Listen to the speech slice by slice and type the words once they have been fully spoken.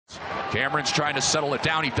Kamerin's trying to settle it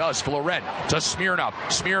down. He does. Fleurent to Smirnov.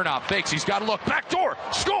 Smirnov fakes. He's got to look. Backdoor.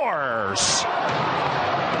 Scores!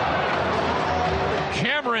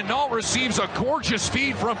 Kamerin Nault receives a gorgeous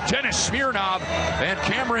feed from Denis Smirnov, and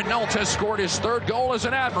Kamerin Nault has scored his third goal as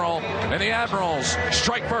an Admiral, and the Admirals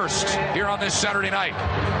strike first here on this Saturday night.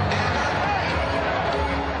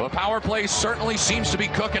 The power play certainly seems to be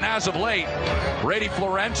cooking as of late. Brady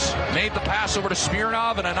Fleurent made the pass over to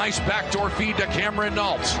Smirnov, and a nice backdoor feed to Kamerin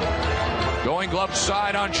Nault. Going glove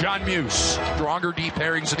side on John Muse. Stronger deep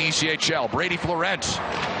pairings in the ECHL. Brady Fleurent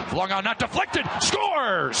flung on, not deflected,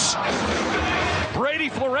 scores! Brady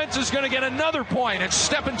Fleurent is going to get another point. It's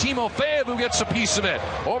Stepan Timofeyev who gets a piece of it.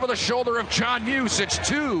 Over the shoulder of John Muse, it's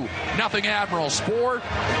 2-0 Admirals,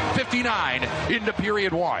 4:59 into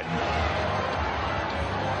period one.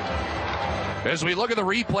 As we look at the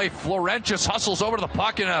replay, Fleurent just hustles over to the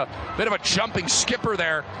puck in a bit of a jumping skipper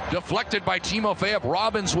there. Deflected by Timofeyev.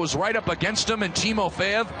 Robbins was right up against him, and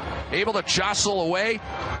Timofeyev able to jostle away,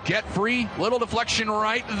 get free. Little deflection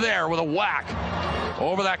right there with a whack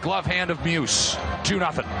over that glove hand of Muse.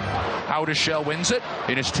 2-0. Haudachel wins it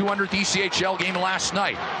in his 200th ECHL game last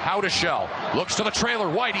night. Haudachel looks to the trailer.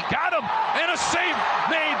 White, he got him, and a save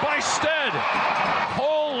made by Stead.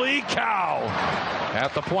 Holy cow.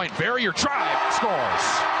 At the point, Barrier drive, scores.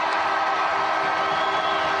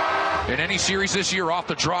 In any series this year, off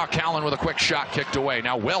the draw, Callan with a quick shot kicked away.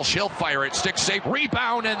 Now Welsh, he'll fire it, stick save,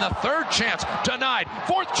 rebound, and the third chance denied.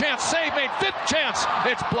 Fourth chance, save made, fifth chance,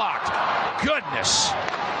 it's blocked. Goodness.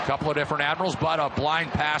 Couple of different Admirals, but a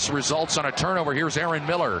blind pass results on a turnover. Here's Aaron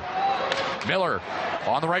Miller. Miller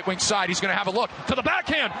on the right wing side, he's going to have a look to the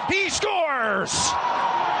backhand. He scores!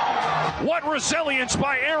 What resilience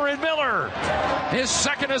by Aaron Miller. His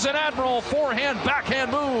second as an Admiral, forehand,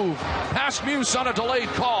 backhand move. Past Muse on a delayed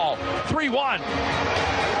call. 3-1.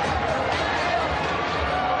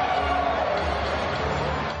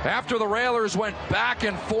 After the Railers went back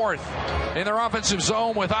and forth in their offensive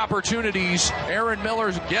zone with opportunities, Aaron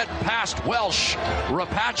Miller get past Welsh.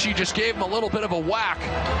 Rapace just gave him a little bit of a whack.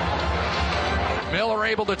 Miller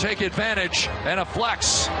able to take advantage, and a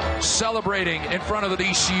flex celebrating in front of the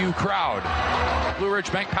DCU crowd. Blue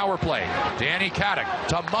Ridge Bank power play. Danny Kadek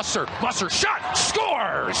to Musser. Musser shot,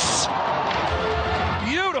 scores!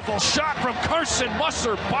 Beautiful shot from Carson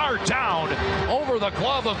Musser, bar down over the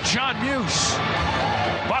glove of John Muse.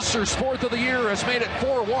 Musser's fourth of the year has made it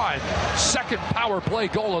 4-1. Second power play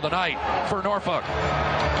goal of the night for Norfolk.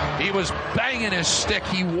 He was banging his stick.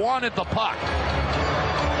 He wanted the puck.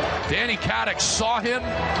 Danny Kadek saw him.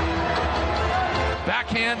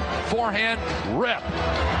 Backhand, forehand, rip.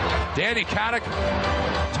 Danny Kadek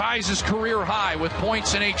ties his career high with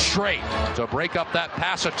points in 8 straight to break up that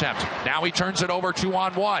pass attempt. Now he turns it over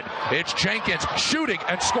 2-on-1. It's Jenkins shooting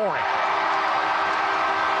and scoring.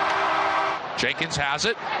 Jenkins has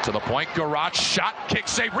it to the point. Garage shot, kick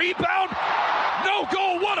save, rebound. No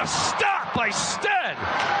goal. What a stop by Stead.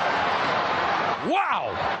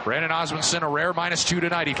 Wow! Brandon Osmondson, a rare -2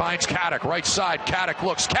 tonight. He finds Kadek, right side. Kadek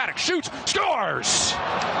looks, Kadek shoots, scores!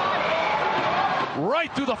 Right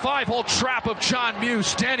through the 5-hole trap of John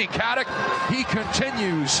Muse. Danny Kadek, he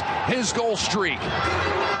continues his goal streak.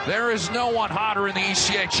 There is no one hotter in the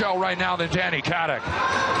ECHL right now than Danny Kadek.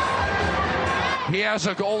 He has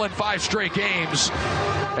a goal in 5 straight games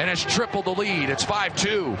and has tripled the lead. It's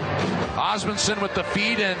 5-2. Osmondson with the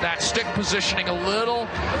feed, and that stick positioning a little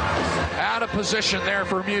out of position there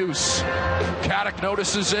for Muse. Kadek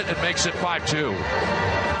notices it and makes it 5-2.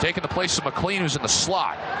 Taking the place of McLean, who's in the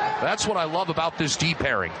slot. That's what I love about this deep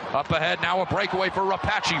pairing. Up ahead now, a breakaway for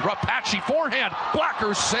Rapace. Rapace forehand,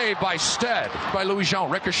 blocker saved by Stead. By Louis Jean,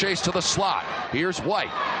 ricochets to the slot. Here's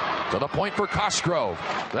White. To the point for Cosgrove.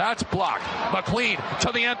 That's blocked. McLean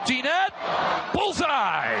to the empty net.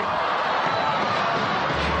 Bullseye!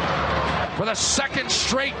 For the second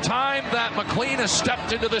straight time that McLean has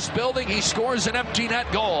stepped into this building, he scores an empty net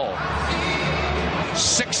goal.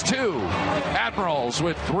 6-2. Admirals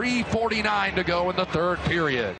with 3:49 to go in the third period.